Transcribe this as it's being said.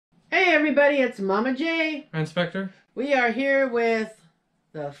everybody, it's Mama J. And Spectre. We are here with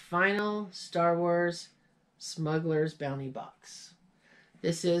the final Star Wars Smuggler's Bounty Box.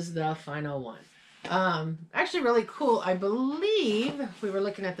 This is the final one. Actually really cool. I believe we were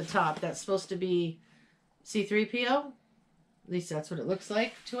looking at the top. That's supposed to be C-3PO. At least that's what it looks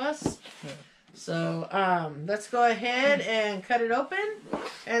like to us. Yeah. So let's go ahead and cut it open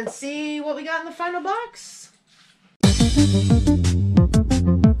and see what we got in the final box.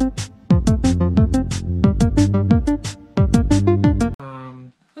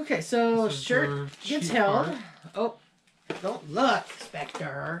 Okay, so shirt gets held. Part. Oh, don't look,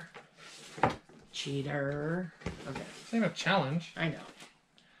 Spectre. Cheater. Okay. It's not a challenge. I know.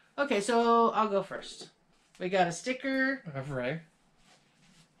 Okay, so I'll go first. We got a sticker of Rey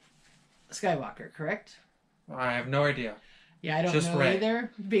Skywalker, correct? I have no idea. Yeah, I don't Just know Rey.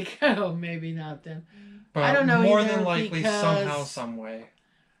 either. Because oh, maybe not then. But I don't know more either than likely somehow, some way.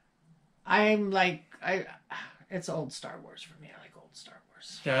 I'm like it's old Star Wars for me. I like old Star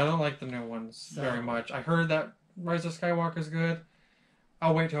Wars. Yeah, I don't like the new ones very much. I heard that Rise of Skywalker is good.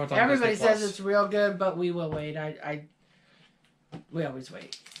 I'll wait till it's on Everybody Disney says it's real good, but we will wait. We always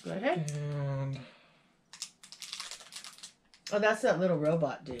wait. Go ahead. And oh, that's that little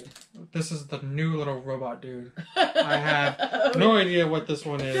robot dude. This is the new little robot dude. I have no idea what this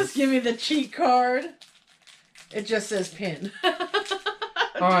one is. Just give me the cheat card. It just says pin.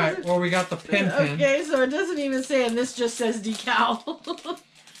 Alright, well we got the pin. Okay, so it doesn't even say, and this just says decal.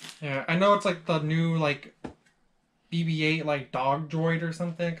 Yeah, I know it's like the new like BB-8 like dog droid or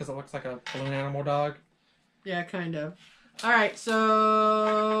something because it looks like a balloon animal dog. Yeah, kind of. Alright,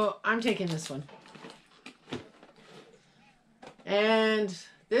 so I'm taking this one. And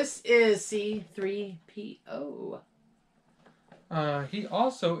this is C-3PO. He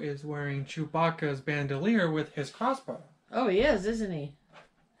also is wearing Chewbacca's bandolier with his crossbow. Oh, he is, isn't he?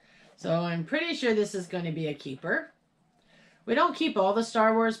 So I'm pretty sure this is going to be a keeper. We don't keep all the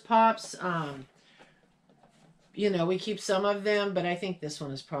Star Wars pops. You know, we keep some of them, but I think this one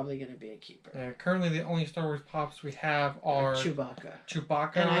is probably going to be a keeper. Yeah, currently the only Star Wars pops we have are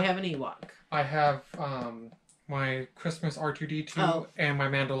Chewbacca. And I have an Ewok. I have my Christmas R2-D2 and my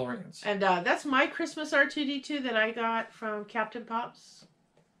Mandalorians. And that's my Christmas R2-D2 that I got from Captain Pops.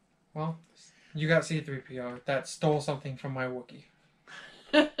 Well, you got C-3PO. That stole something from my Wookiee.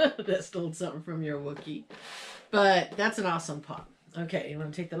 That stole something from your Wookiee. But that's an awesome pop. Okay, you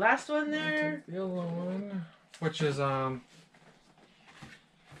want to take the last one there? Take the other one, which is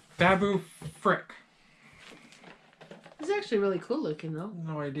Babu Frick. He's actually really cool looking, though.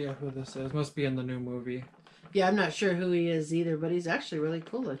 No idea who this is. Must be in the new movie. Yeah, I'm not sure who he is either, but he's actually really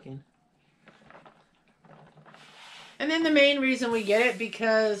cool looking. And then the main reason we get it,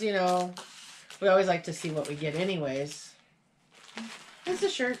 because, you know, we always like to see what we get anyways, is the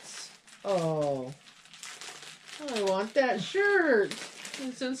shirts. Oh, I want that shirt.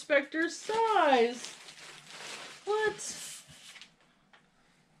 It's in Spectre's size. What?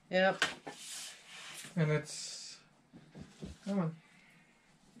 Yep. And it's... Come on.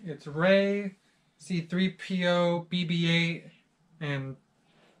 It's Rey, C-3PO, BB-8, and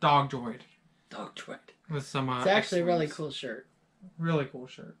Dog Droid. Dog Droid. With some, it's actually a really cool shirt. Really cool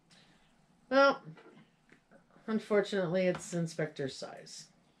shirt. Well, unfortunately, it's in Spectre's size.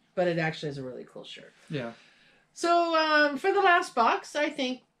 But it actually is a really cool shirt. Yeah. So, for the last box, I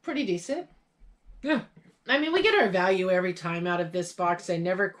think pretty decent. Yeah. I mean, we get our value every time out of this box. I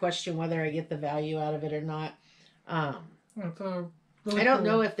never question whether I get the value out of it or not. I don't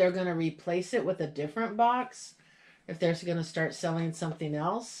know if they're going to replace it with a different box. If they're going to start selling something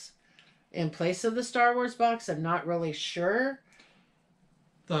else in place of the Star Wars box. I'm not really sure.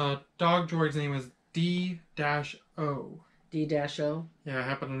 The dog droid's name is D-O. D-O? Yeah, I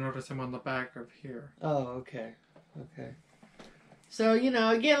happen to notice him on the back of here. Oh, okay. Okay. So, you know,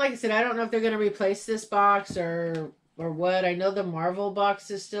 again, like I said, I don't know if they're going to replace this box or what. I know the Marvel box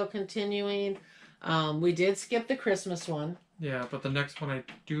is still continuing. We did skip the Christmas one. Yeah, but the next one I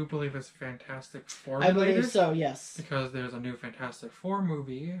do believe is Fantastic Four. I believe so, yes. Because there's a new Fantastic Four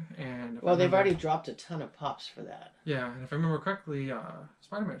movie, and well, they've already dropped a ton of pops for that. Yeah, and if I remember correctly,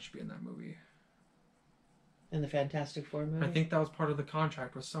 Spider-Man should be in that movie. In the Fantastic Four movie? I think that was part of the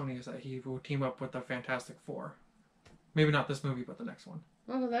contract with Sony, is that he will team up with the Fantastic Four. Maybe not this movie, but the next one.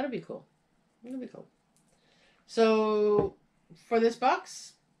 Oh, that'd be cool. That'd be cool. So, for this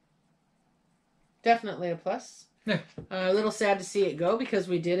box, definitely a plus. Yeah. A little sad to see it go because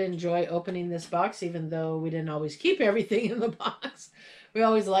we did enjoy opening this box, even though we didn't always keep everything in the box. We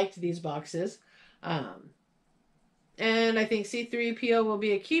always liked these boxes. And I think C-3PO will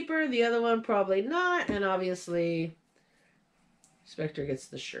be a keeper. The other one probably not. And obviously, Spectre gets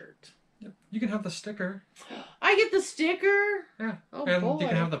the shirt. You can have the sticker. I get the sticker? Yeah. Oh, and boy. you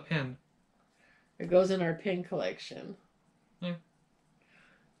can have the pin. It goes in our pin collection. Yeah.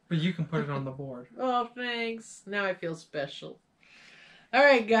 But you can put it on the board. Oh, thanks. Now I feel special. All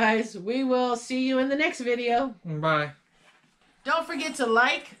right, guys. We will see you in the next video. Bye. Don't forget to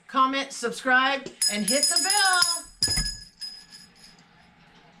like, comment, subscribe, and hit the bell.